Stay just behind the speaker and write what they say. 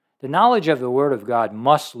The knowledge of the Word of God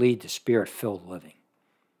must lead to Spirit-filled living,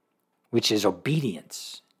 which is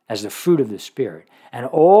obedience as the fruit of the Spirit, and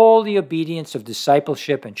all the obedience of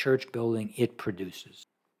discipleship and church building it produces.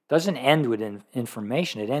 It doesn't end with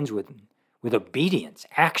information, it ends with obedience,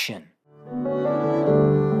 action.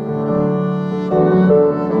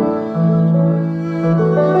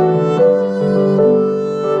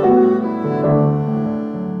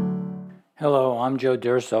 Hello, I'm Joe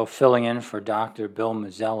Durso, filling in for Dr. Bill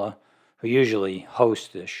Mazzella, who usually hosts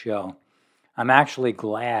this show. I'm actually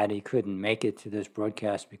glad he couldn't make it to this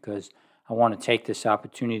broadcast because I want to take this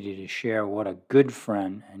opportunity to share what a good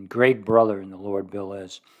friend and great brother in the Lord Bill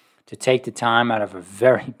is, to take the time out of a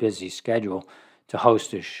very busy schedule to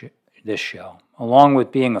host this show. Along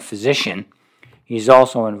with being a physician, he's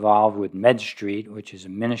also involved with MedStreet, which is a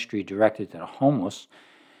ministry directed to the homeless.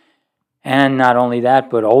 And not only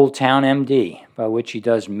that, but Old Town MD, by which he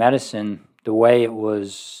does medicine the way it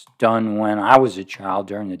was done when I was a child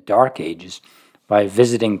during the Dark Ages, by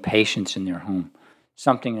visiting patients in their home,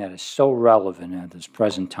 something that is so relevant at this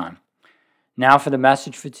present time. Now for the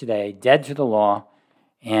message for today, dead to the law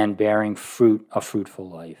and bearing fruit, a fruitful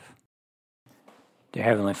life. Dear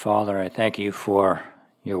Heavenly Father, I thank you for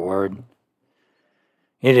your word.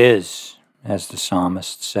 It is, as the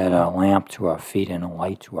psalmist said, a lamp to our feet and a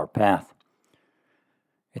light to our path.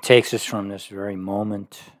 It takes us from this very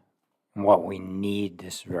moment and what we need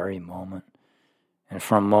this very moment. And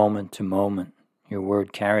from moment to moment, your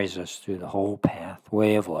word carries us through the whole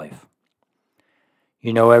pathway of life.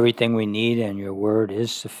 You know everything we need, and your word is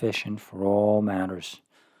sufficient for all matters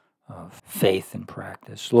of faith and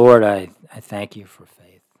practice. Lord, I thank you for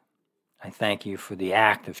faith. I thank you for the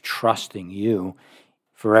act of trusting you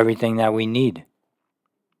for everything that we need.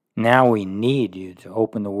 Now we need you to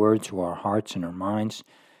open the word to our hearts and our minds,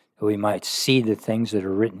 that we might see the things that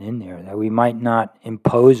are written in there, that we might not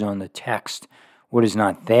impose on the text what is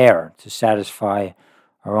not there to satisfy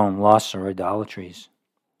our own lusts or idolatries,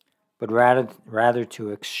 but rather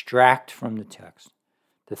to extract from the text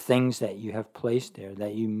the things that you have placed there,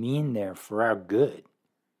 that you mean there for our good.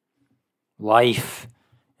 Life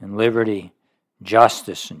and liberty,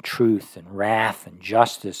 justice and truth and wrath and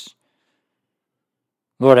justice.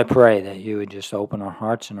 Lord, I pray that you would just open our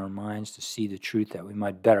hearts and our minds to see the truth, that we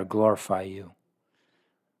might better glorify you.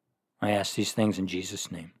 I ask these things in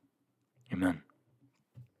Jesus' name. Amen.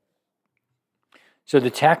 So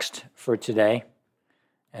the text for today,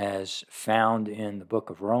 as found in the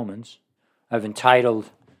book of Romans, I've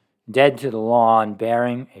entitled, Dead to the Law and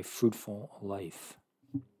Bearing a Fruitful Life.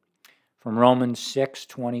 From Romans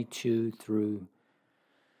 6:22 through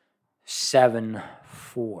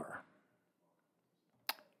 7:4.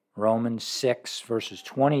 Romans 6, verses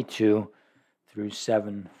 22 through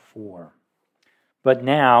 7:4. But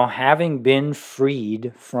now, having been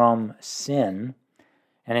freed from sin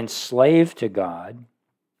and enslaved to God,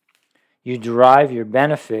 you derive your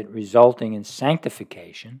benefit resulting in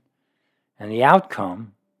sanctification, and the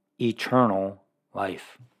outcome, eternal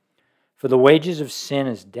life. For the wages of sin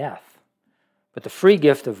is death, but the free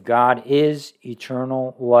gift of God is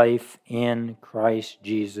eternal life in Christ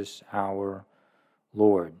Jesus our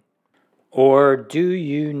Lord. Or do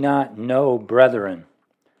you not know, brethren,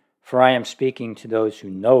 for I am speaking to those who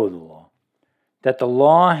know the law, that the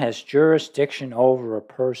law has jurisdiction over a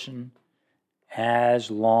person as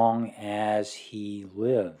long as he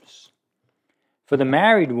lives? For the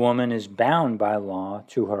married woman is bound by law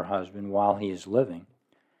to her husband while he is living.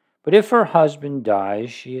 But if her husband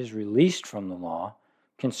dies, she is released from the law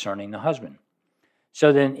concerning the husband.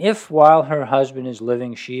 So then, if while her husband is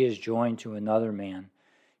living she is joined to another man,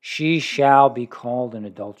 she shall be called an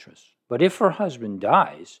adulteress. But if her husband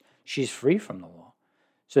dies, she is free from the law,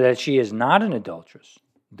 so that she is not an adulteress,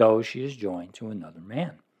 though she is joined to another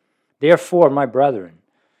man. Therefore, my brethren,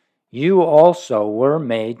 you also were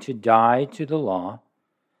made to die to the law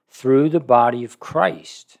through the body of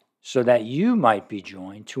Christ, so that you might be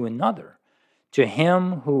joined to another, to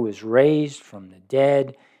him who was raised from the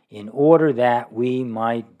dead, in order that we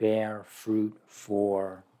might bear fruit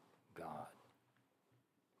for God.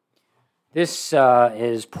 This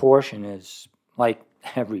portion is like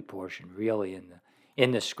every portion, really,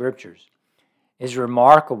 in the Scriptures, is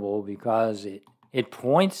remarkable because it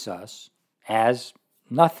points us, as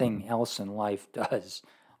nothing else in life does,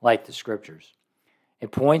 like the Scriptures.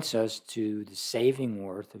 It points us to the saving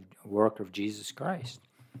work of Jesus Christ.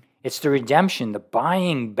 It's the redemption, the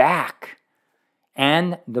buying back,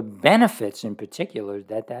 and the benefits in particular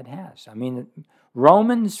that has. I mean,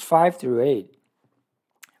 Romans 5 through 8,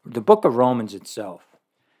 the book of Romans itself,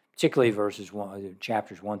 particularly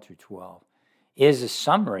chapters 1 through 12, is a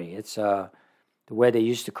summary. It's the the way they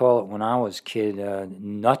used to call it when I was a kid,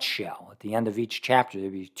 nutshell. At the end of each chapter,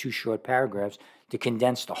 there'd be 2 short paragraphs to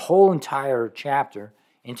condense the whole entire chapter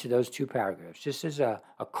into those 2 paragraphs, just as a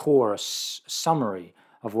core, summary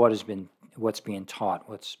of what's being taught,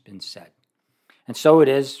 what's been said. And so it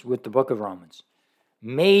is with the book of Romans.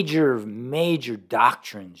 Major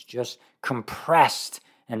doctrines just compressed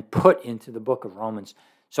and put into the book of Romans.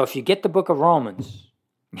 So if you get the book of Romans,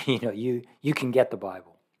 you can get the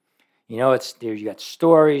Bible. It's there. You got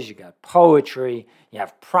stories, you got poetry, you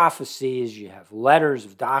have prophecies, you have letters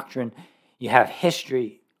of doctrine, you have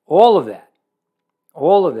history. All of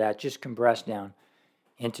that just compressed down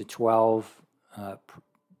into 12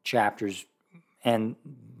 chapters, and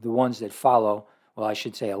the ones that follow, well, I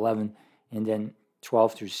should say 11, and then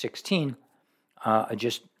 12 through 16 are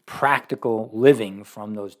just practical living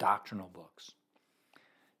from those doctrinal books.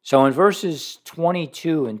 So in verses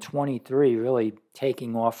 22 and 23, really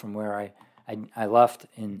taking off from where I left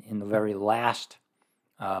in the very last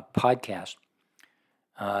podcast,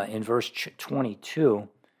 in verse 22,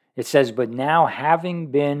 it says, "But now having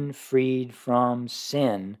been freed from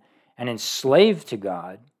sin and enslaved to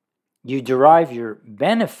God, you derive your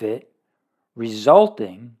benefit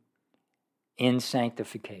resulting in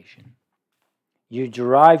sanctification." You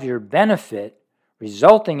derive your benefit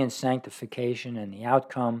resulting in sanctification, and the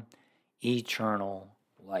outcome, eternal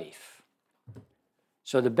life.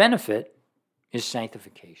 So the benefit is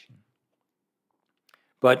sanctification.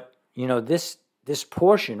 But, this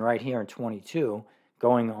portion right here in 22,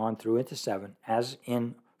 going on through into 7, as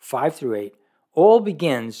in 5 through 8, all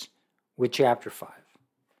begins with chapter 5,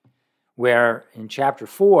 where in chapter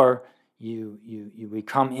 4, we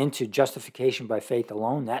come into justification by faith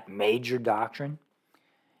alone, that major doctrine.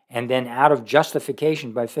 And then out of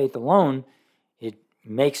justification by faith alone, it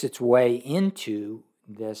makes its way into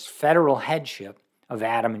this federal headship of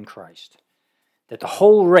Adam and Christ. That the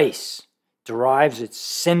whole race derives its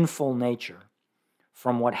sinful nature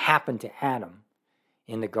from what happened to Adam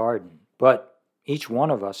in the garden. But each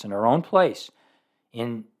one of us in our own place,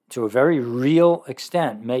 to a very real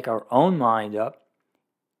extent, make our own mind up,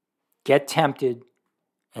 get tempted,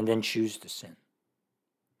 and then choose to sin.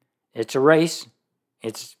 It's a race.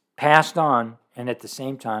 It's passed on, and at the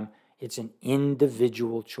same time, it's an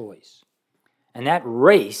individual choice. And that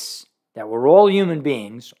race, that we're all human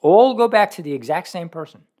beings, all go back to the exact same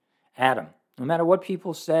person, Adam. No matter what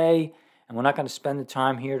people say, and we're not going to spend the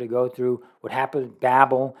time here to go through what happened at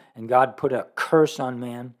Babel, and God put a curse on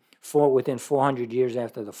man within 400 years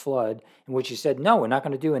after the flood, in which he said, no, we're not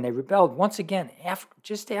going to do it. And they rebelled once again,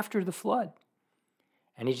 just after the flood.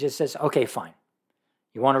 And he just says, okay, fine.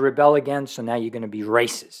 You want to rebel again, so now you're going to be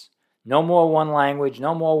races. No more one language,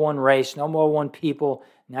 no more one race, no more one people.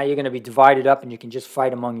 Now you're going to be divided up and you can just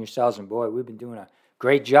fight among yourselves. And boy, we've been doing a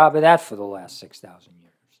great job of that for the last 6,000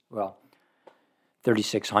 years. Well,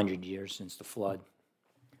 3,600 years since the flood.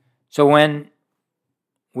 So when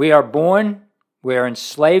we are born, we are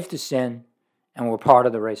enslaved to sin, and we're part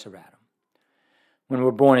of the race of Adam. When we're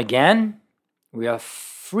born again, we are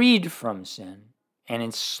freed from sin and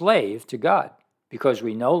enslaved to God, because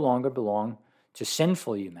we no longer belong to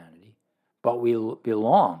sinful humanity, but we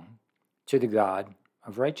belong to the God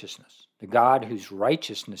of righteousness, the God whose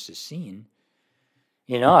righteousness is seen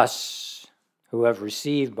in us who have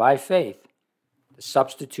received by faith the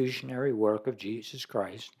substitutionary work of Jesus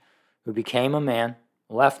Christ, who became a man,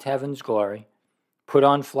 left heaven's glory, put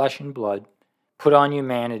on flesh and blood, put on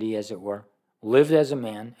humanity, as it were, lived as a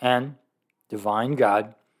man and divine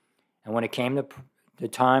God, and when it came to the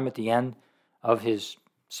time at the end of his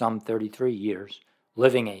some 33 years,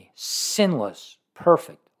 living a sinless,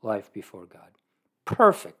 perfect life before God.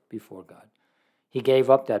 Perfect before God. He gave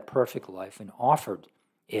up that perfect life and offered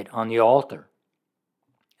it on the altar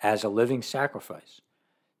as a living sacrifice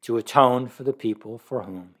to atone for the people for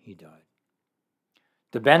whom he died.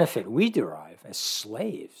 The benefit we derive as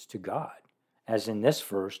slaves to God, as in this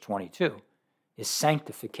verse 22, is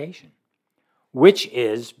sanctification, which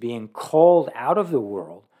is being called out of the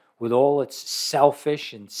world with all its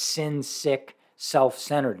selfish and sin-sick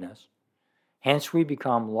self-centeredness. Hence we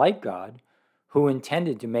become like God, who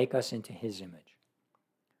intended to make us into his image.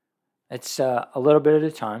 It's a little bit at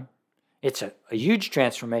a time. It's a huge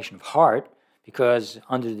transformation of heart, because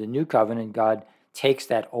under the new covenant, God takes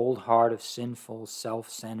that old heart of sinful,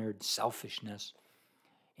 self-centered selfishness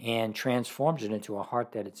and transforms it into a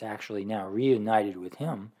heart that it's actually now reunited with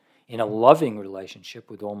him in a loving relationship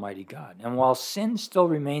with Almighty God. And while sin still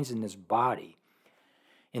remains in this body,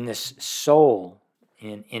 in this soul,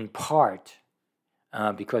 in part,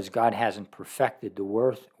 because God hasn't perfected the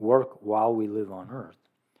work while we live on earth.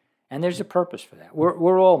 And there's a purpose for that.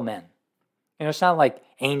 We're all men. It's not like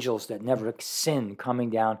angels that never sin coming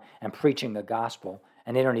down and preaching the gospel,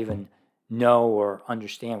 and they don't even know or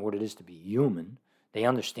understand what it is to be human. They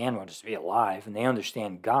understand what it is to be alive, and they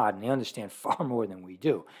understand God, and they understand far more than we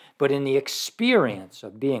do. But in the experience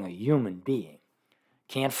of being a human being,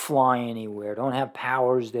 can't fly anywhere, don't have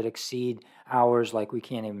powers that exceed ours like we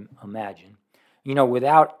can't even imagine.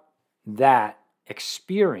 Without that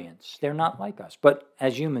experience, they're not like us. But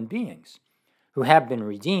as human beings who have been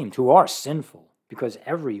redeemed, who are sinful, because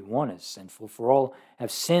everyone is sinful, for all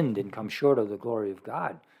have sinned and come short of the glory of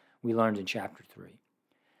God, we learned in chapter 3.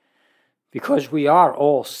 Because we are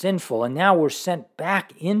all sinful, and now we're sent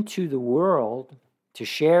back into the world to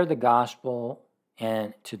share the gospel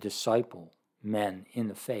and to disciple men in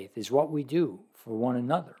the faith, is what we do for one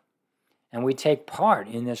another. And we take part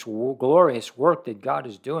in this glorious work that God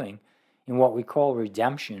is doing in what we call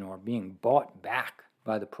redemption, or being bought back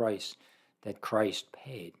by the price that Christ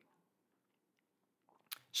paid.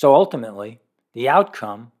 So ultimately, the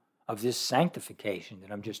outcome of this sanctification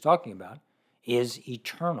that I'm just talking about is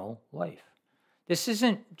eternal life. This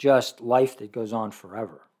isn't just life that goes on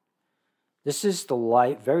forever. This is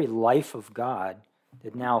the very life of God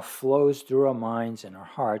that now flows through our minds and our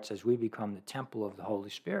hearts as we become the temple of the Holy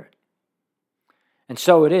Spirit. And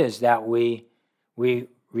so it is that we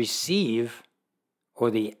receive, or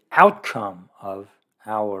the outcome of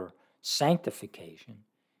our sanctification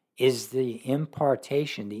is the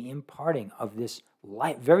impartation, the imparting of this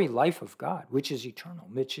very life of God, which is eternal,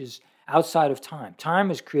 which is outside of time. Time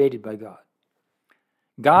is created by God.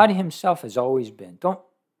 God himself has always been. Don't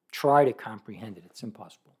try to comprehend it. It's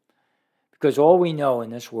impossible. Because all we know in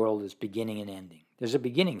this world is beginning and ending. There's a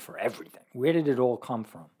beginning for everything. Where did it all come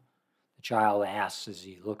from? The child asks as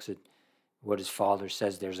he looks at what his father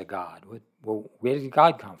says, there's a God. Well, where did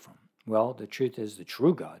God come from? Well, the truth is the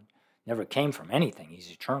true God never came from anything.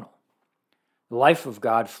 He's eternal. The life of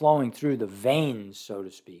God flowing through the veins, so to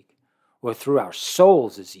speak, or through our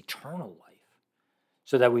souls is eternal life,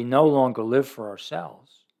 so that we no longer live for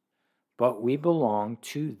ourselves, but we belong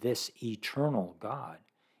to this eternal God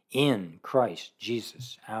in Christ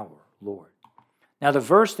Jesus our Lord. Now, the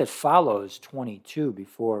verse that follows 22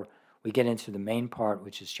 before we get into the main part,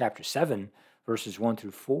 which is chapter 7, verses 1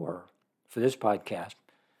 through 4 for this podcast,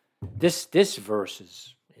 this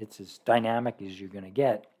verse it's as dynamic as you're going to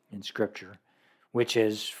get in Scripture, which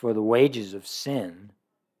is, for the wages of sin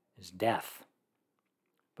is death,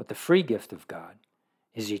 but the free gift of God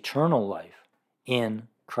is eternal life in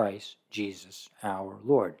Christ Jesus our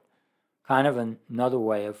Lord. Kind of another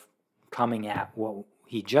way of coming at what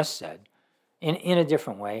he just said in a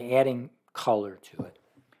different way, adding color to it.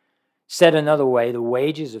 Said another way, the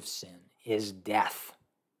wages of sin is death,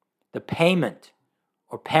 the payment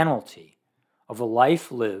or penalty of a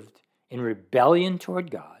life lived in rebellion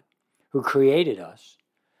toward God, who created us,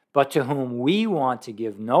 but to whom we want to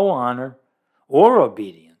give no honor or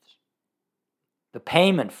obedience. The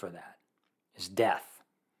payment for that is death.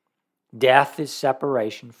 Death is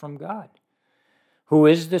separation from God, who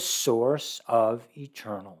is the source of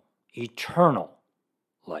eternal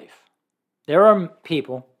life. There are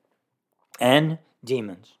people and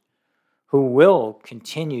demons who will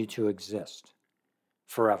continue to exist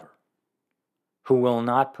forever, who will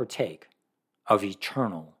not partake of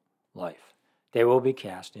eternal life. They will be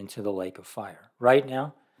cast into the lake of fire. Right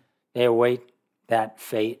now, they await that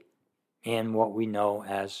fate in what we know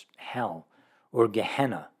as hell, or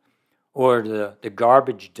Gehenna, or the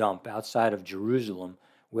garbage dump outside of Jerusalem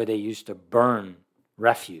where they used to burn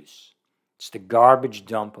refuse. It's the garbage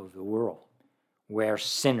dump of the world, where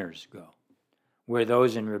sinners go, where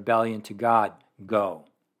those in rebellion to God go.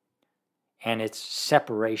 And it's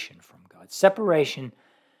separation from God. Separation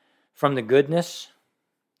from the goodness,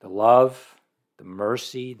 the love, the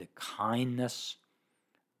mercy, the kindness,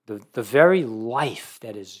 the very life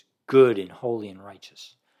that is good and holy and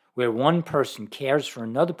righteous, where one person cares for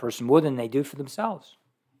another person more than they do for themselves,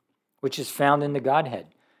 which is found in the Godhead.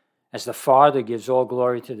 As the Father gives all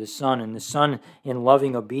glory to the Son, and the Son in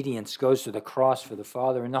loving obedience goes to the cross for the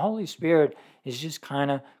Father, and the Holy Spirit is just kind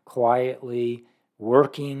of quietly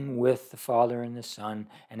working with the Father and the Son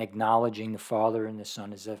and acknowledging the Father and the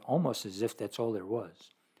Son almost as if that's all there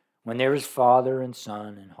was. When there is Father and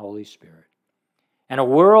Son and Holy Spirit. And a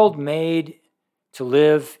world made to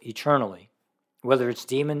live eternally, whether it's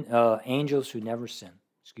angels who never sin,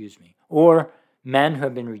 or men who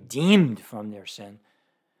have been redeemed from their sin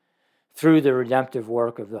through the redemptive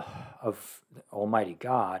work of the Almighty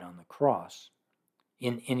God on the cross.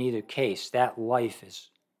 In either case, that life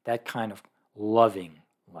is that kind of loving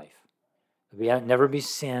life. There will never be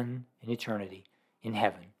sin in eternity in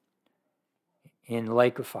heaven. In the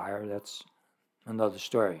lake of fire, that's another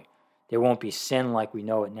story. There won't be sin like we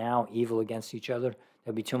know it now, evil against each other.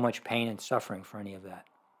 There'll be too much pain and suffering for any of that.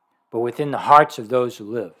 But within the hearts of those who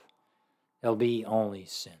live, there'll be only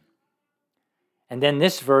sin. And then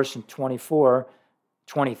this verse in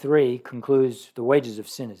 23 concludes, the wages of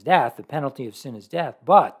sin is death, the penalty of sin is death,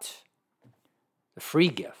 but the free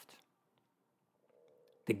gift,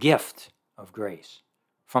 the gift of grace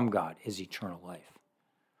from God is eternal life,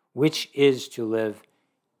 which is to live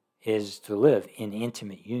in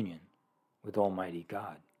intimate union with Almighty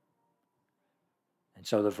God. And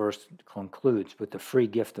so the verse concludes, but the free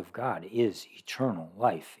gift of God is eternal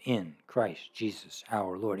life in Christ Jesus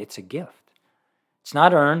our Lord. It's a gift. It's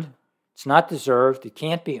not earned. It's not deserved. It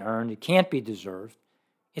can't be earned. It can't be deserved.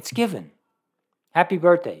 It's given. Happy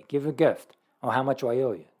birthday. Give a gift. Oh, how much do I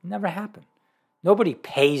owe you? It never happened. Nobody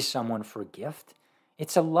pays someone for a gift.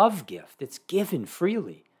 It's a love gift. It's given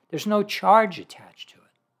freely. There's no charge attached to it.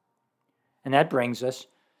 And that brings us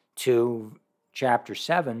to chapter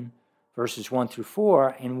 7, verses 1 through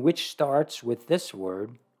 4, and which starts with this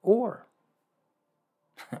word, or.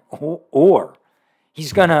 Or.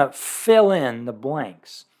 He's going to fill in the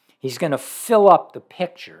blanks. He's going to fill up the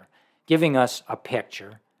picture, giving us a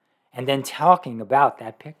picture, and then talking about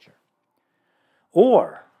that picture.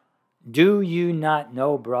 Or, do you not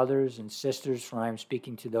know, brothers and sisters, for I am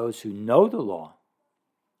speaking to those who know the law,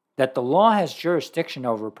 that the law has jurisdiction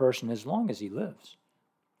over a person as long as he lives?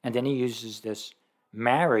 And then he uses this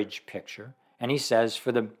marriage picture, and he says,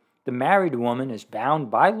 for the married woman is bound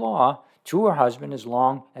by law to her husband as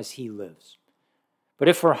long as he lives. But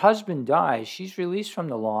if her husband dies, she's released from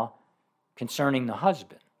the law concerning the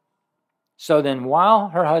husband. So then while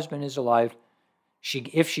her husband is alive,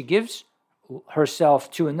 if she gives herself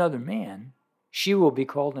to another man, she will be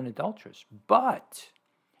called an adulteress. But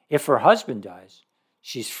if her husband dies,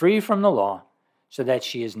 she's free from the law, so that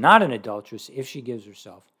she is not an adulteress if she gives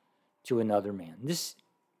herself to another man. This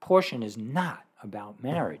portion is not about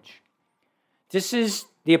marriage. This is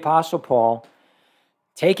the Apostle Paul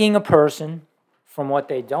taking a person from what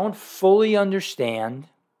they don't fully understand,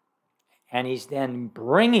 and he's then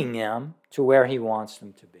bringing them to where he wants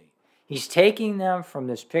them to be. He's taking them from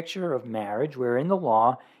this picture of marriage, where in the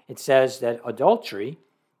law it says that adultery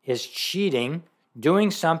is cheating,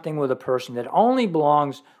 doing something with a person that only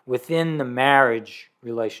belongs within the marriage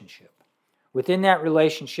relationship. Within that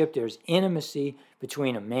relationship, there's intimacy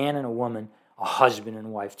between a man and a woman, a husband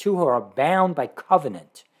and wife, two who are bound by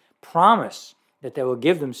covenant, promise that they will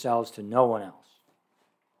give themselves to no one else.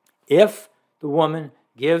 If the woman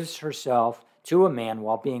gives herself to a man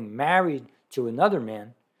while being married to another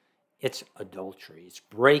man, it's adultery. It's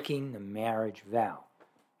breaking the marriage vow.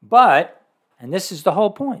 But, and this is the whole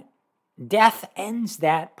point, death ends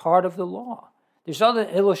that part of the law. There's other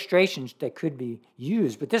illustrations that could be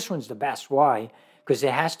used, but this one's the best. Why? Because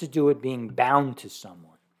it has to do with being bound to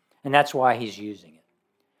someone. And that's why he's using it.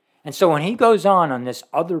 And so when he goes on this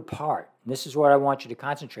other part, and this is what I want you to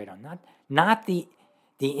concentrate on, not the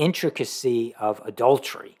intricacy of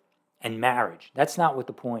adultery and marriage. That's not what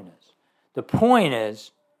the point is. The point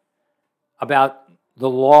is about the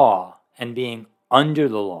law and being under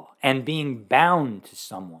the law and being bound to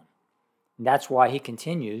someone. And that's why he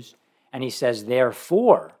continues, and he says,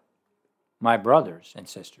 therefore, my brothers and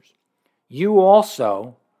sisters, you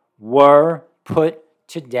also were put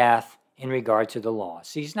to death in regard to the law.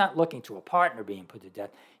 See, he's not looking to a partner being put to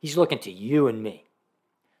death. He's looking to you and me.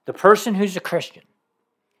 The person who's a Christian,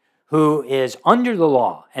 who is under the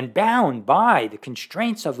law and bound by the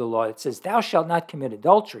constraints of the law that says, thou shalt not commit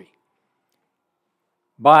adultery,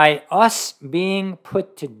 by us being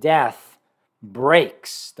put to death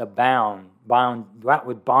breaks the bound that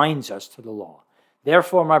what binds us to the law.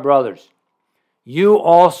 Therefore, my brothers, you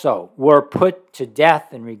also were put to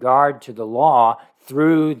death in regard to the law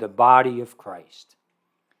through the body of Christ,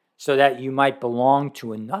 so that you might belong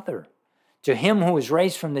to another, to him who was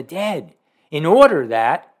raised from the dead, in order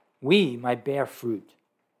that we might bear fruit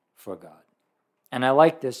for God. And I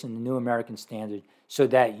like this in the New American Standard, so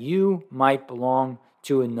that you might belong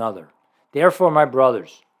to another. Therefore, my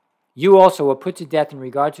brothers, you also were put to death in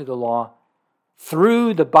regard to the law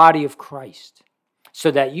through the body of Christ,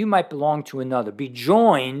 so that you might belong to another, be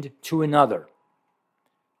joined to another.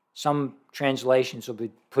 Some translations will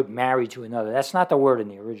be put married to another. That's not the word in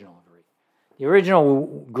the original Greek. The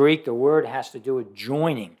original Greek, the word has to do with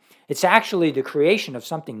joining. It's actually the creation of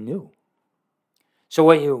something new. So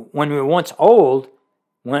when we were once old,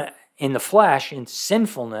 in the flesh, in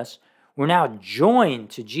sinfulness, we're now joined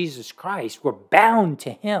to Jesus Christ. We're bound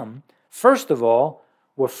to him. First of all,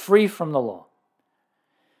 we're free from the law.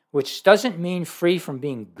 which doesn't mean free from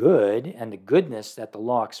being good and the goodness that the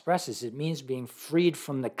law expresses. It means being freed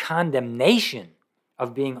from the condemnation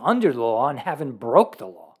of being under the law and having broke the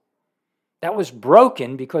law. That was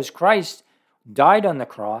broken because Christ died on the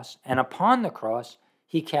cross, and upon the cross,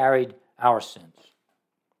 he carried our sins.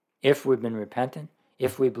 If we've been repentant,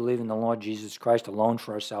 if we believe in the Lord Jesus Christ alone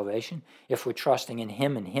for our salvation, if we're trusting in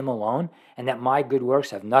him and him alone, and that my good works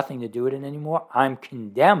have nothing to do with it anymore, I'm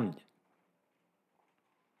condemned.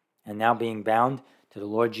 And now being bound to the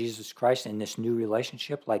Lord Jesus Christ in this new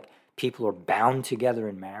relationship, like people are bound together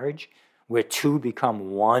in marriage, where two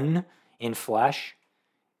become one in flesh,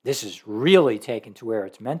 this is really taken to where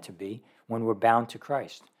it's meant to be when we're bound to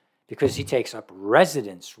Christ, because he takes up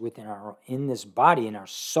residence in this body, in our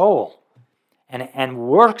soul, and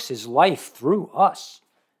works his life through us.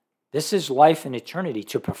 This is life in eternity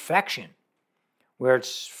to perfection, where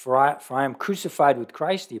it's, for I am crucified with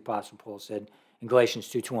Christ, the Apostle Paul said in Galatians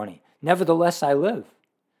 2:20. Nevertheless I live,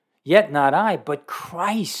 yet not I, but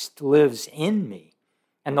Christ lives in me.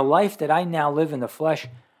 And the life that I now live in the flesh,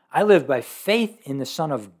 I live by faith in the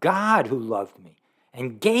Son of God who loved me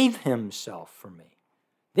and gave himself for me.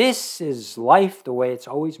 This is life the way it's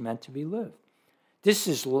always meant to be lived. This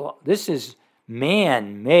is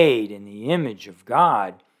man made in the image of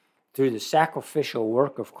God through the sacrificial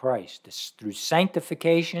work of Christ, through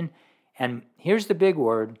sanctification, and here's the big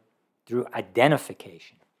word, through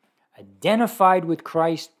identification. Identified with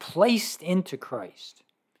Christ, placed into Christ,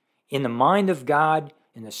 in the mind of God,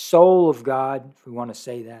 in the soul of God, if we want to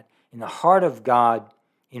say that, in the heart of God,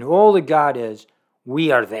 in all that God is,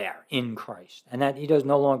 we are there in Christ. And that he does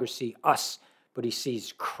no longer see us, but he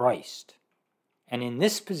sees Christ. And in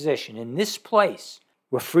this position, in this place,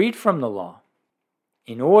 we're freed from the law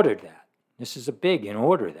in order that, this is a big in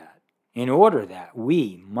order that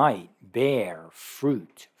we might bear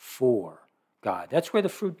fruit for God. That's where the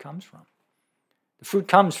fruit comes from. The fruit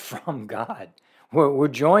comes from God. We're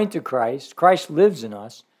joined to Christ. Christ lives in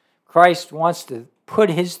us. Christ wants to put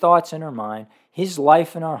his thoughts in our mind, his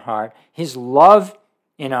life in our heart, his love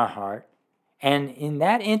in our heart. And in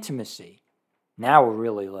that intimacy, now we're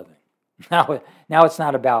really living. Now it's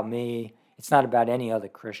not about me. It's not about any other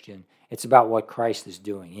Christian. It's about what Christ is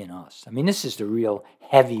doing in us. I mean, this is the real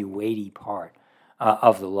heavy, weighty part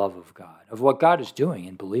of the love of God, of what God is doing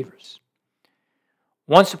in believers.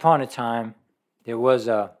 Once upon a time, there was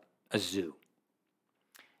a zoo.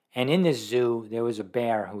 And in this zoo, there was a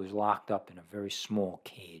bear who was locked up in a very small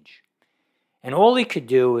cage. And all he could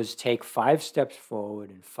do was take 5 steps forward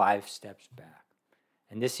and 5 steps back.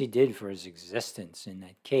 And this he did for his existence in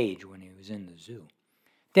that cage when he was in the zoo.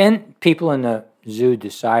 Then people in the zoo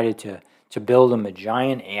decided to build him a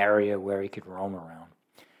giant area where he could roam around.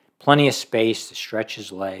 Plenty of space to stretch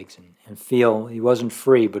his legs and feel, he wasn't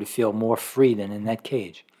free, but he'd feel more free than in that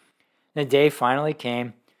cage. The day finally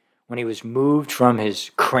came when he was moved from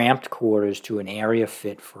his cramped quarters to an area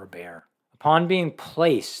fit for a bear. Upon being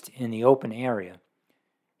placed in the open area,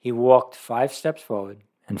 he walked 5 steps forward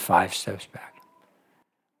and 5 steps back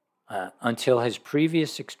until his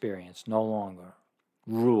previous experience no longer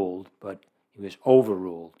ruled, but he was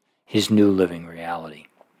overruled his new living reality.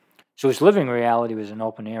 So his living reality was an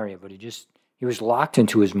open area, but he was locked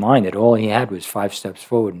into his mind that all he had was 5 steps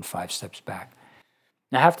forward and 5 steps back.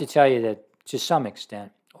 Now, I have to tell you that to some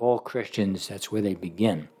extent, all Christians, that's where they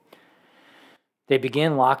begin. They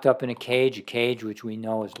begin locked up in a cage which we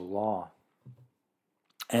know is the law.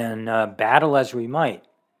 And battle as we might,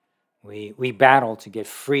 we battle to get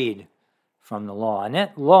freed from the law. And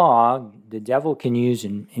that law, the devil can use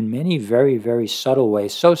in many very, very subtle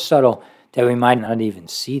ways, so subtle that we might not even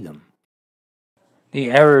see them. The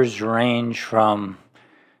errors range from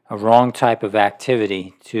a wrong type of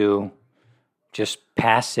activity to just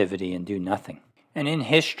passivity and do nothing. And in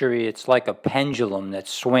history, it's like a pendulum that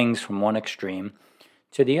swings from one extreme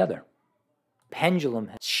to the other. Pendulum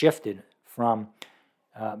has shifted from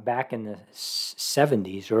back in the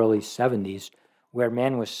 70s, early 70s, where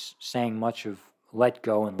man was saying much of let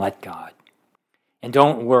go and let God, and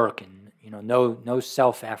don't work, and no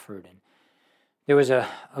self-effort. And there was a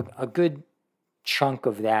good chunk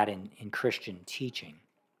of that in Christian teaching.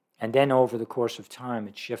 And then over the course of time,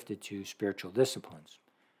 it shifted to spiritual disciplines.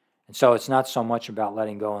 And so it's not so much about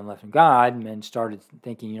letting go and letting God. Men started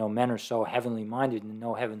thinking, men are so heavenly minded and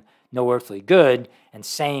no heaven, no earthly good, and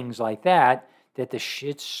sayings like that the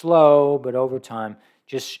shit's slow, but over time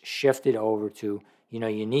just shifted over to,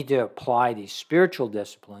 you need to apply these spiritual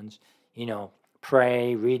disciplines,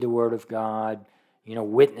 pray, read the Word of God,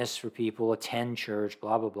 witness for people, attend church,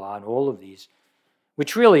 blah, blah, blah, and all of these,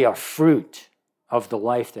 which really are fruit of the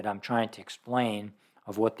life that I'm trying to explain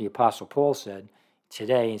of what the Apostle Paul said,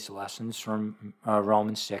 today's lessons from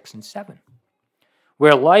Romans 6 and 7.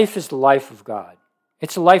 Where life is the life of God.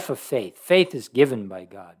 It's a life of faith. Faith is given by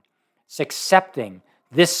God. It's accepting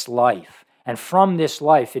this life. And from this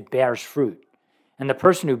life, it bears fruit. And the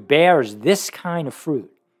person who bears this kind of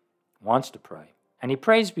fruit wants to pray. And he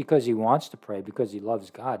prays because he wants to pray, because he loves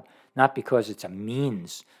God, not because it's a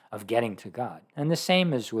means of getting to God. And the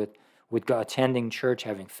same is with God, attending church,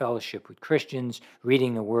 having fellowship with Christians,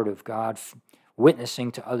 reading the Word of God,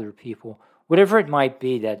 witnessing to other people, whatever it might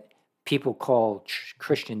be that people call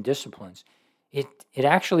Christian disciplines. It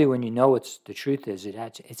actually, when you know what the truth is,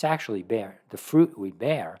 it's actually the fruit we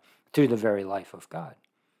bear through the very life of God.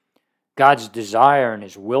 God's desire and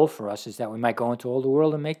his will for us is that we might go into all the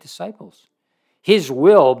world and make disciples. His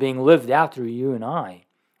will being lived out through you and I,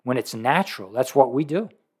 when it's natural, that's what we do.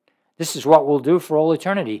 This is what we'll do for all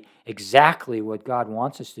eternity, exactly what God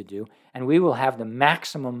wants us to do, and we will have the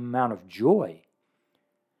maximum amount of joy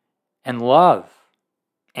and love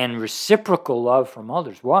and reciprocal love from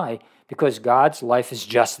others. Why? Because God's life is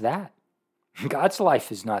just that. God's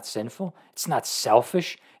life is not sinful. It's not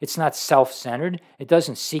selfish. It's not self-centered. It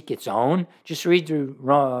doesn't seek its own. Just read through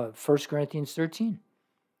 1 Corinthians 13,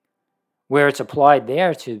 where it's applied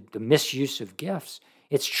there to the misuse of gifts.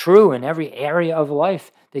 It's true in every area of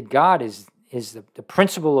life that God is the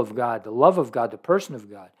principle of God, the love of God, the person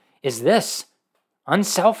of God, is this: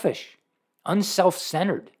 unselfish,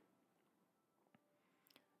 unself-centered.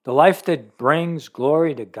 The life that brings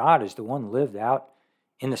glory to God is the one lived out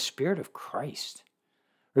in the Spirit of Christ.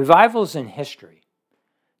 Revivals in history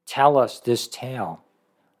tell us this tale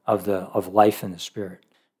of life in the Spirit.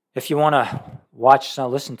 If you want to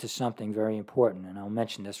listen to something very important, and I'll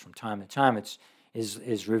mention this from time to time,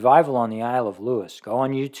 is Revival on the Isle of Lewis. Go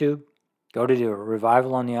on YouTube, go to the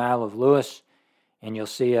Revival on the Isle of Lewis, and you'll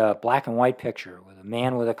see a black and white picture with a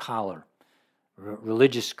man with a collar,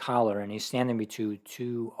 religious collar, and he's standing between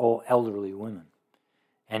two old elderly women.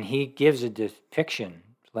 And he gives a depiction,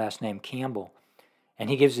 last name Campbell, and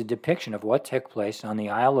he gives a depiction of what took place on the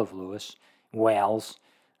Isle of Lewis, Wales,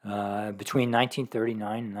 between 1939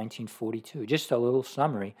 and 1942. Just a little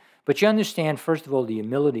summary. But you understand, first of all, the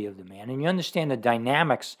humility of the man, and you understand the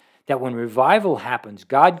dynamics that when revival happens,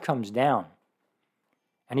 God comes down,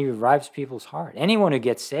 and he revives people's heart. Anyone who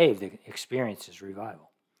gets saved experiences revival.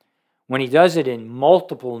 When he does it in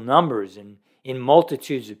multiple numbers and in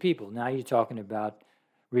multitudes of people, now you're talking about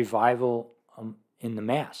revival in the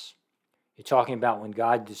mass. You're talking about when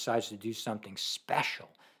God decides to do something special,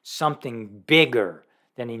 something bigger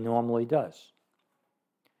than he normally does.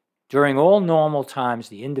 During all normal times,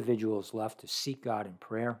 the individual is left to seek God in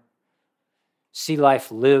prayer, see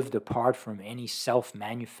life lived apart from any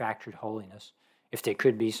self-manufactured holiness, if there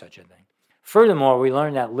could be such a thing. Furthermore, we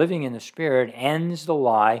learn that living in the Spirit ends the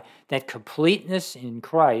lie that completeness in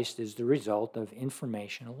Christ is the result of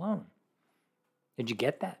information alone. Did you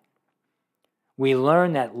get that? We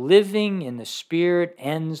learn that living in the Spirit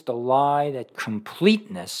ends the lie that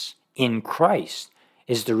completeness in Christ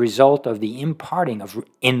is the result of the imparting of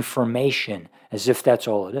information, as if that's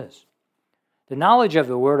all it is. The knowledge of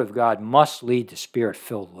the Word of God must lead to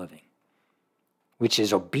Spirit-filled living, which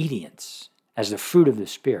is obedience as the fruit of the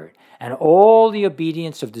Spirit, and all the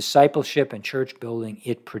obedience of discipleship and church building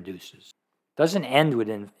it produces. It doesn't end with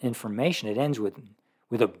information, it ends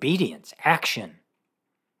with obedience, action.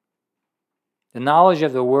 The knowledge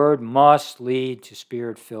of the Word must lead to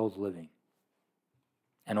Spirit-filled living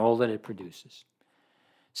and all that it produces.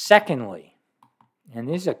 Secondly, and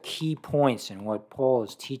these are key points in what Paul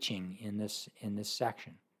is teaching in this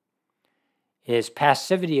section, is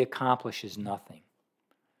passivity accomplishes nothing.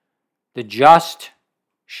 The just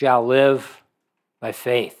shall live by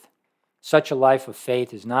faith. Such a life of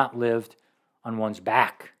faith is not lived on one's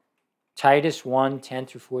back. Titus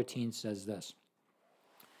 1:10-14 says this: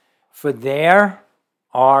 For there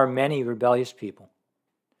are many rebellious people,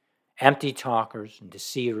 empty talkers and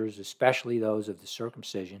deceivers, especially those of the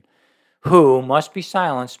circumcision, who must be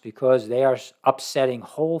silenced because they are upsetting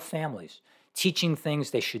whole families, teaching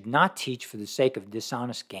things they should not teach for the sake of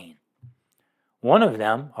dishonest gain. One of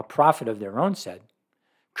them, a prophet of their own, said,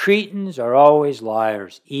 Cretans are always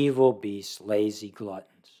liars, evil beasts, lazy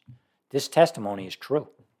gluttons. This testimony is true.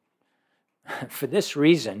 For this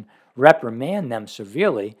reason, reprimand them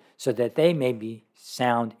severely so that they may be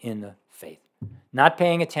sound in the faith, not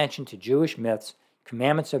paying attention to Jewish myths,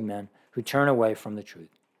 commandments of men who turn away from the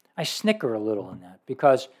truth. I snicker a little in that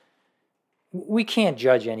because we can't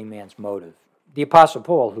judge any man's motive. The Apostle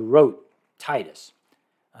Paul, who wrote Titus,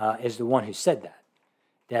 is the one who said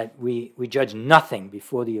that we judge nothing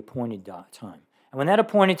before the appointed time. And when that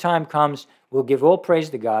appointed time comes, we'll give all praise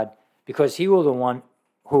to God because he will be the one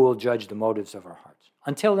who will judge the motives of our hearts.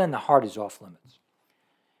 Until then, the heart is off limits.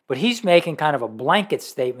 But he's making kind of a blanket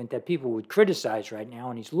statement that people would criticize right now,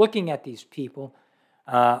 and he's looking at these people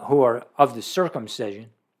who are of the circumcision,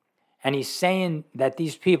 and he's saying that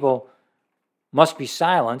these people must be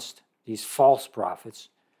silenced, these false prophets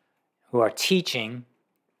who are teaching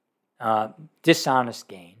dishonest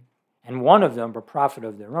gain. And one of them, a prophet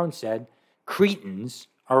of their own, said, Cretans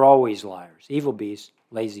are always liars, evil beasts,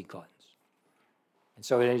 lazy gluttons. And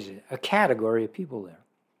so there's a category of people there.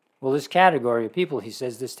 Well, this category of people, he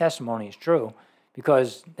says, this testimony is true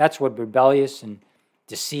because that's what rebellious and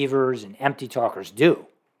deceivers and empty talkers do.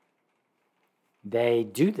 They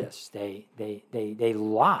do this. They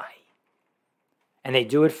lie. And they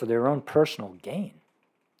do it for their own personal gain.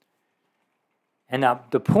 And now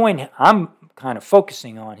the point I'm kind of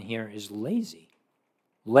focusing on here is lazy.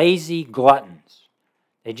 Lazy gluttons.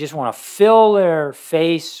 They just want to fill their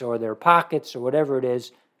face or their pockets or whatever it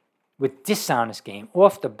is with dishonest gain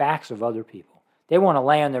off the backs of other people. They want to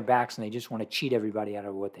lay on their backs and they just want to cheat everybody out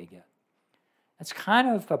of what they get. That's kind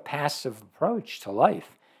of a passive approach to life.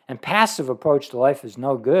 And passive approach to life is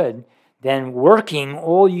no good than working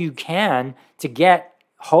all you can to get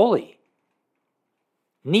holy.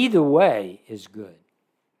 Neither way is good.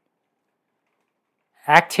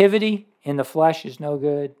 Activity in the flesh is no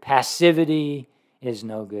good. Passivity is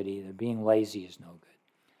no good either. Being lazy is no good.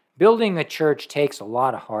 Building a church takes a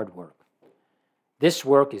lot of hard work. This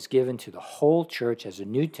work is given to the whole church as the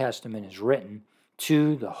New Testament is written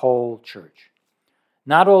to the whole church.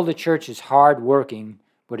 Not all the church is hard working,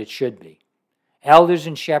 but it should be. Elders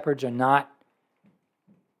and shepherds are not,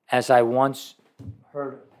 as I once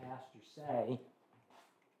heard a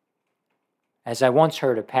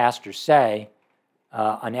pastor say,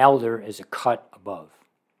 an elder is a cut above.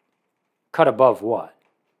 Cut above what?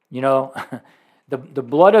 You know, the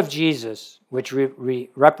blood of Jesus, which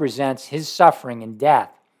represents his suffering and death,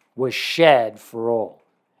 was shed for all.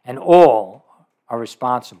 And all are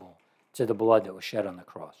responsible to the blood that was shed on the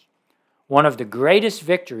cross. One of the greatest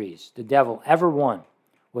victories the devil ever won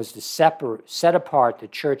was to set apart the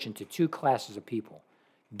church into two classes of people,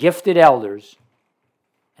 gifted elders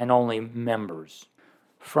and only members.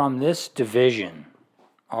 From this division,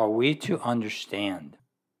 are we to understand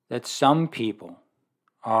that some people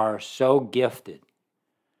are so gifted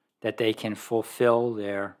that they can fulfill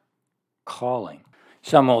their calling?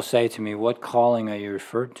 Some will say to me, what calling are you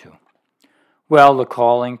referred to? Well, the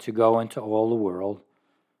calling to go into all the world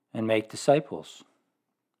and make disciples.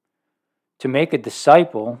 To make a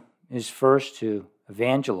disciple is first to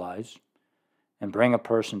evangelize and bring a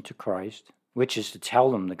person to Christ, which is to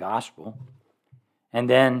tell them the gospel. And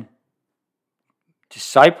then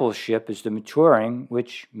discipleship is the maturing,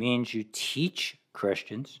 which means you teach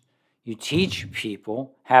Christians, you teach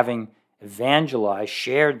people, having evangelized,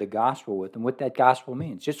 shared the gospel with them, what that gospel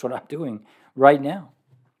means. Just what I'm doing right now.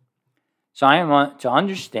 So I want to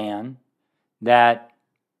understand that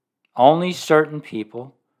only certain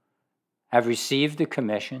people have received the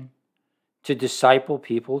commission to disciple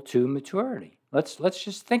people to maturity. Let's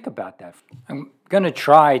just think about that. I'm going to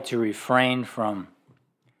try to refrain from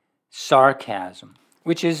sarcasm,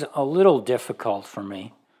 which is a little difficult for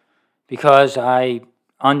me because I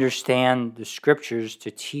understand the scriptures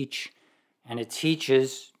to teach, and it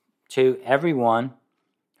teaches to everyone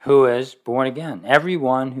who is born again,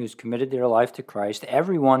 everyone who's committed their life to Christ,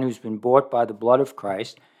 everyone who's been bought by the blood of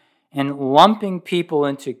Christ. And lumping people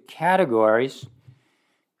into categories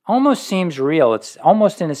almost seems real. It's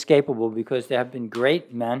almost inescapable because there have been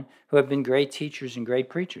great men who have been great teachers and great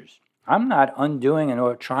preachers. I'm not undoing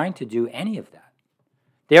or trying to do any of that.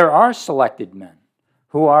 There are selected men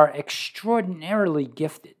who are extraordinarily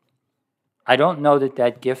gifted. I don't know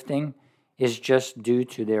that gifting is just due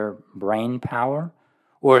to their brain power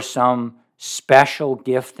or some special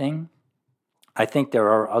gifting. I think there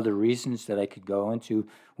are other reasons that I could go into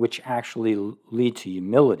which actually lead to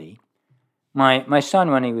humility. My son,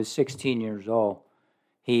 when he was 16 years old,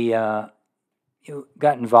 he got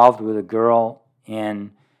involved with a girl,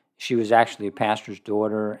 and she was actually a pastor's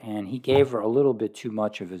daughter, and he gave her a little bit too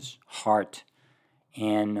much of his heart.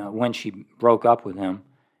 And when she broke up with him,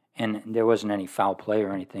 and there wasn't any foul play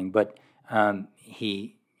or anything, but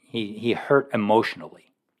he hurt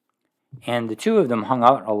emotionally. And the two of them hung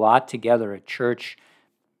out a lot together at church,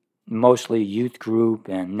 mostly youth group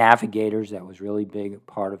and Navigators. That was really big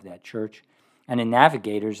part of that church. And in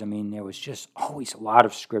Navigators, there was just always a lot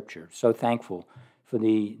of scripture. So thankful for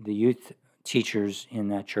the youth teachers in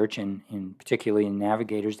that church, and particularly in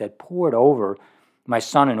Navigators, that poured over my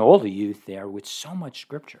son and all the youth there with so much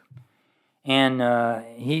scripture. And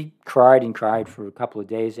he cried and cried for a couple of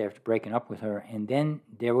days after breaking up with her. And then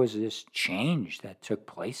there was this change that took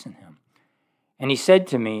place in him. And he said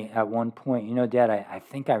to me at one point, you know, Dad, I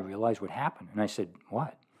think I realized what happened. And I said,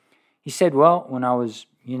 what? He said, well, when I was,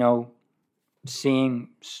 seeing,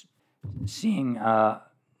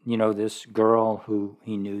 this girl who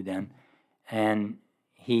he knew then, and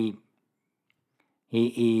he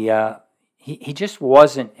just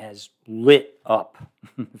wasn't as lit up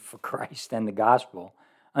for Christ and the gospel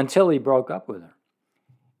until he broke up with her.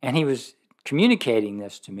 And he was communicating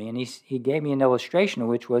this to me, and he gave me an illustration,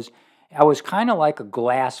 which was, I was kind of like a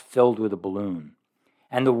glass filled with a balloon.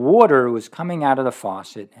 And the water was coming out of the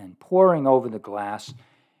faucet and pouring over the glass.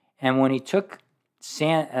 And when he took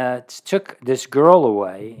this girl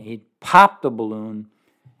away, he popped the balloon,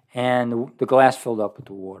 and the glass filled up with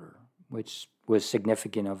the water, which was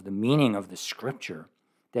significant of the meaning of the scripture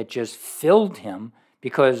that just filled him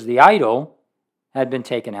because the idol had been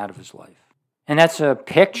taken out of his life. And that's a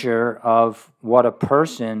picture of what a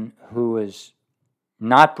person who is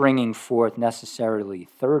not bringing forth necessarily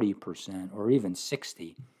 30% or even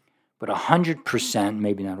 60%, but 100%,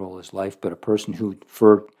 maybe not all his life, but a person who,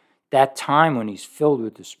 for that time when he's filled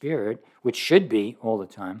with the Spirit, which should be all the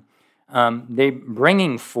time, they're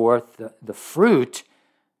bringing forth the fruit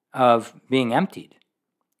of being emptied,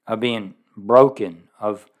 of being broken,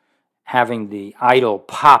 of having the idol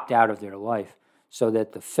popped out of their life so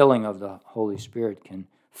that the filling of the Holy Spirit can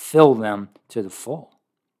fill them to the full.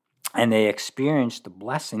 And they experience the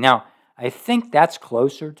blessing. Now, I think that's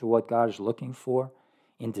closer to what God is looking for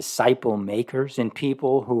in disciple makers, in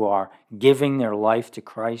people who are giving their life to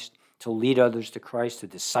Christ, to lead others to Christ, to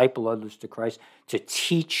disciple others to Christ, to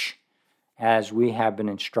teach as we have been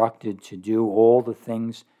instructed to do all the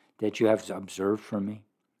things that you have observed from me.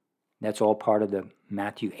 That's all part of the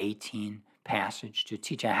Matthew 18 passage, to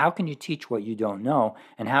teach. How can you teach what you don't know?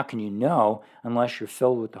 And how can you know unless you're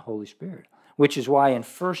filled with the Holy Spirit? Which is why in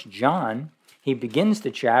 1 John, he begins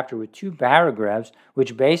the chapter with 2 paragraphs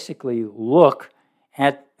which basically look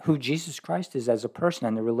at who Jesus Christ is as a person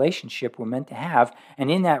and the relationship we're meant to have. And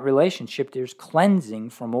in that relationship, there's cleansing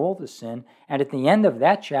from all the sin. And at the end of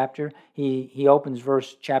that chapter, he opens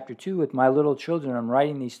chapter 2 with, my little children, I'm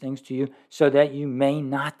writing these things to you so that you may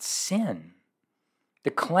not sin. The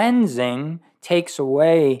cleansing takes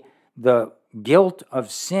away the guilt of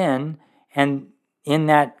sin, and in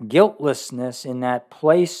that guiltlessness, in that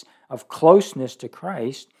place of closeness to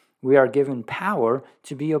Christ, we are given power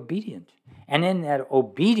to be obedient. And in that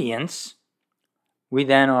obedience, we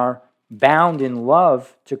then are bound in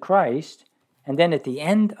love to Christ. And then at the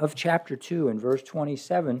end of chapter 2, in verse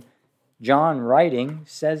 27, John writing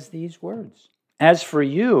says these words, as for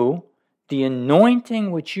you, the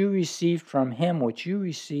anointing which you received from him,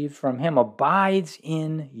 abides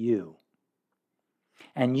in you.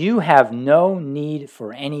 And you have no need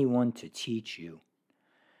for anyone to teach you.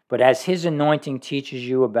 But as his anointing teaches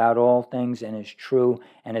you about all things and is true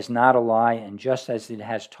and is not a lie, and just as it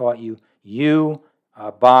has taught you, you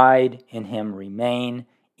abide in him, remain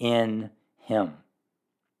in him.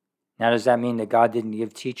 Now, does that mean that God didn't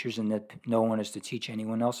give teachers and that no one is to teach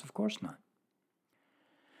anyone else? Of course not.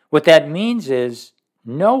 What that means is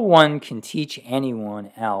no one can teach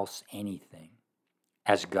anyone else anything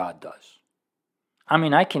as God does. I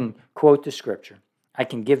mean, I can quote the scripture. I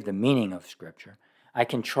can give the meaning of scripture. I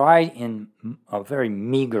can try in a very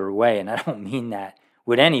meager way, and I don't mean that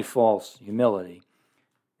with any false humility.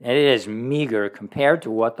 It is meager compared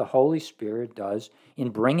to what the Holy Spirit does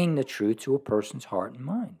in bringing the truth to a person's heart and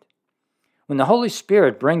mind. When the Holy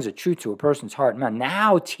Spirit brings a truth to a person's heart and mind,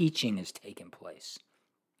 now teaching is taking place.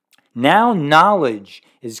 Now knowledge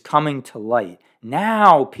is coming to light.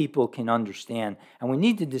 Now people can understand. And we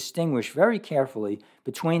need to distinguish very carefully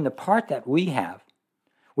between the part that we have,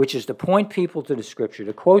 which is to point people to the Scripture,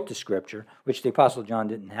 to quote the Scripture, which the Apostle John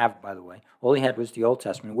didn't have, by the way. All he had was the Old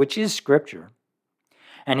Testament, which is Scripture.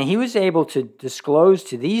 And he was able to disclose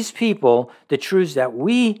to these people the truths that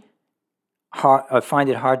we find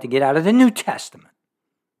it hard to get out of the New Testament,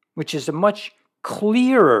 which is a much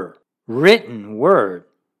clearer written word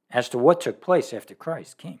as to what took place after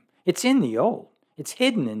Christ came. It's in the Old. It's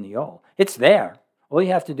hidden in the Old. It's there. All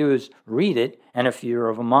you have to do is read it, and if you're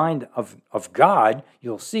of a mind of God,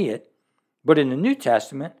 you'll see it. But in the New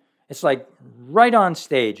Testament, it's like right on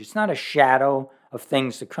stage. It's not a shadow of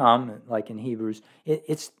things to come, like in Hebrews.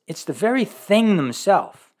 It's the very thing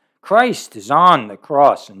themselves. Christ is on the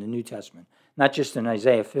cross in the New Testament, not just in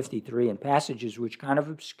Isaiah 53 and passages which kind of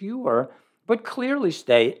obscure, but clearly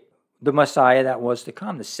state the Messiah that was to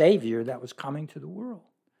come, the Savior that was coming to the world.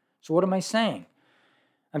 So what am I saying?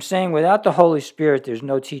 I'm saying without the Holy Spirit, there's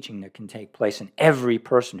no teaching that can take place in every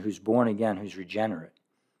person who's born again, who's regenerate,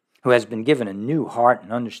 who has been given a new heart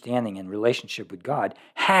and understanding and relationship with God,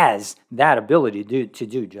 has that ability to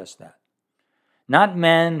do just that. Not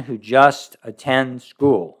men who just attend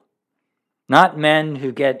school. Not men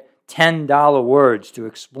who get $10 words to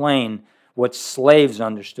explain what slaves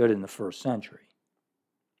understood in the first century.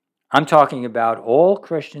 I'm talking about all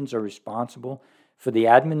Christians are responsible for the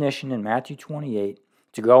admonition in Matthew 28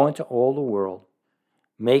 to go into all the world,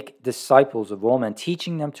 make disciples of all men,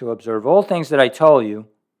 teaching them to observe all things that I told you.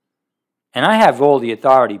 And I have all the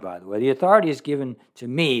authority, by the way. The authority is given to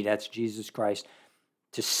me, that's Jesus Christ,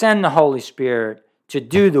 to send the Holy Spirit to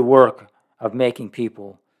do the work of making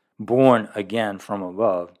people born again from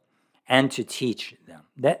above and to teach them.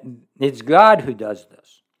 That it's God who does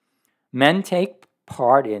this. Men take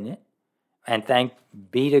part in it, and thank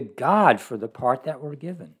be to God for the part that we're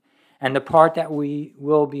given and the part that we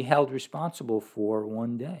will be held responsible for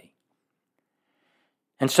one day.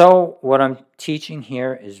 And so what I'm teaching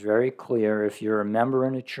here is very clear. If you're a member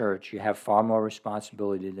in a church, you have far more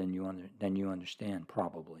responsibility than you understand,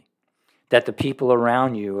 probably. That the people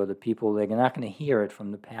around you are the people, they're not going to hear it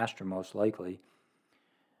from the pastor, most likely,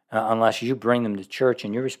 unless you bring them to church.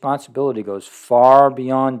 And your responsibility goes far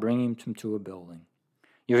beyond bringing them to a building.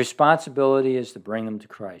 Your responsibility is to bring them to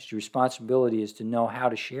Christ. Your responsibility is to know how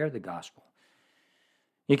to share the gospel.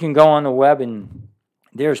 You can go on the web, and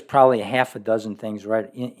there's probably a half a dozen things right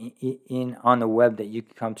in on the web that you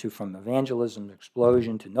can come to, from evangelism to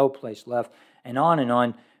explosion to no place left, and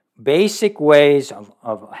on. Basic ways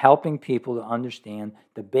of helping people to understand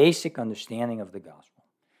the basic understanding of the gospel.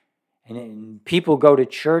 And people go to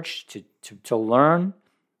church to learn,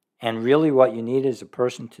 and really what you need is a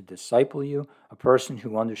person to disciple you, a person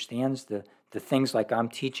who understands the things like I'm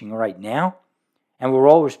teaching right now. And we're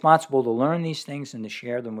all responsible to learn these things and to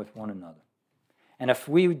share them with one another. And if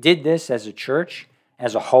we did this as a church,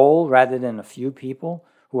 as a whole, rather than a few people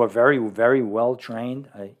who are very, very well trained,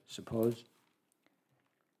 I suppose,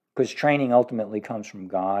 because training ultimately comes from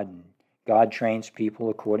God, and God trains people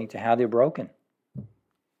according to how they're broken.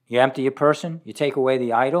 You empty a person, you take away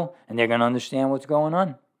the idol, and they're going to understand what's going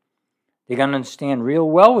on. They're going to understand real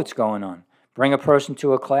well what's going on. Bring a person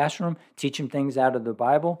to a classroom, teach them things out of the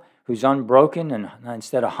Bible, who's unbroken and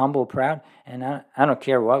instead of humble, proud. And I don't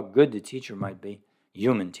care what good the teacher might be,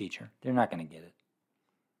 human teacher. They're not going to get it.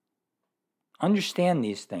 Understand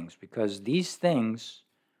these things, because these things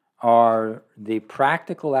are the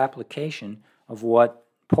practical application of what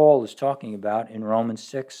Paul is talking about in Romans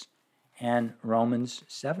 6 and Romans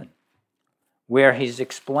 7, where he's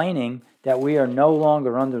explaining that we are no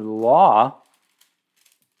longer under the law,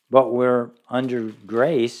 but we're under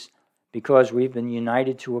grace because we've been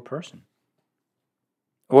united to a person.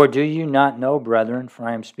 Or do you not know, brethren, for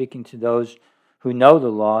I am speaking to those who know the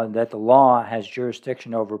law, that the law has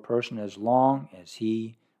jurisdiction over a person as long as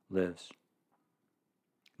he lives?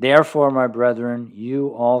 Therefore, my brethren, you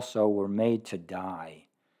also were made to die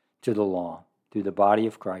to the law through the body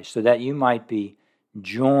of Christ, so that you might be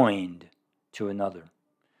joined to another,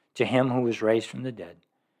 to him who was raised from the dead,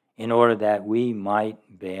 in order that we might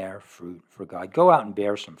bear fruit for God. Go out and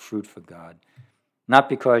bear some fruit for God, not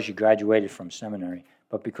because you graduated from seminary,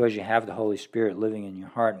 but because you have the Holy Spirit living in your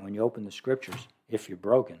heart. And when you open the Scriptures, if you're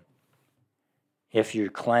broken, if you're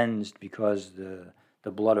cleansed because the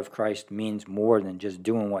blood of Christ means more than just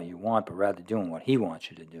doing what you want, but rather doing what he wants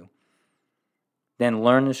you to do, then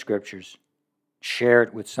learn the Scriptures, share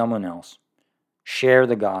it with someone else, share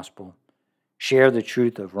the gospel, share the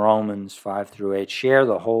truth of Romans 5 through 8, share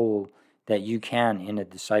the whole that you can in a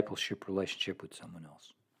discipleship relationship with someone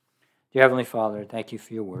else. Dear Heavenly Father, thank you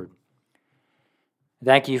for your word.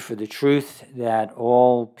 Thank you for the truth that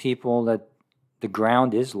all people, that the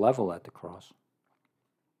ground is level at the cross.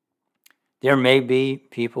 There may be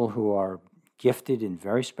people who are gifted in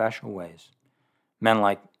very special ways. Men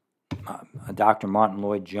like Dr. Martin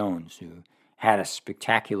Lloyd-Jones, who had a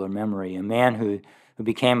spectacular memory, a man who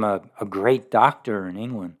became a great doctor in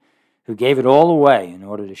England, who gave it all away in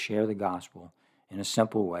order to share the gospel in a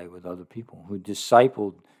simple way with other people, who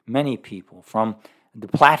discipled many people from the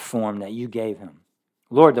platform that you gave him.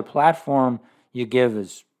 Lord, the platform you give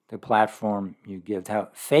is the platform you give. How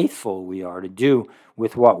faithful we are to do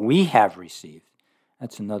with what we have received,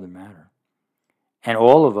 that's another matter. And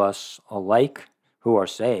all of us alike who are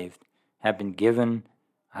saved have been given,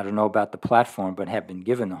 I don't know about the platform, but have been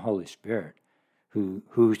given the Holy Spirit,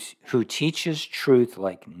 who teaches truth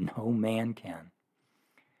like no man can.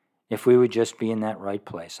 If we would just be in that right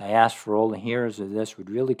place. I ask for all the hearers of this would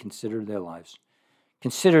really consider their lives.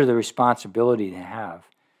 Consider the responsibility they have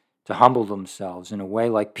to humble themselves in a way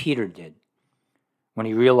like Peter did when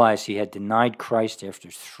he realized he had denied Christ after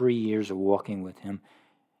 3 years of walking with him,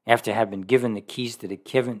 after having been given the keys to the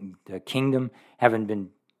kingdom, having been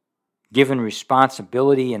given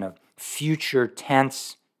responsibility in a future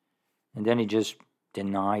tense, and then he just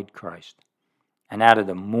denied Christ. And out of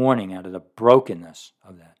the mourning, out of the brokenness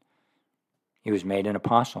of that, he was made an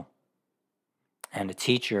apostle and a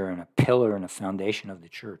teacher and a pillar and a foundation of the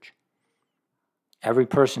church. Every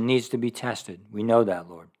person needs to be tested. We know that,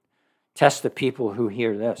 Lord. Test the people who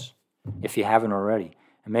hear this, if you haven't already,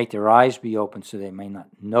 and make their eyes be open so they may not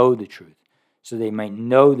know the truth, so they may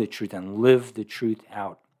know the truth and live the truth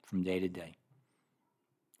out from day to day.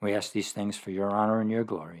 We ask these things for your honor and your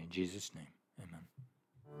glory. In Jesus' name.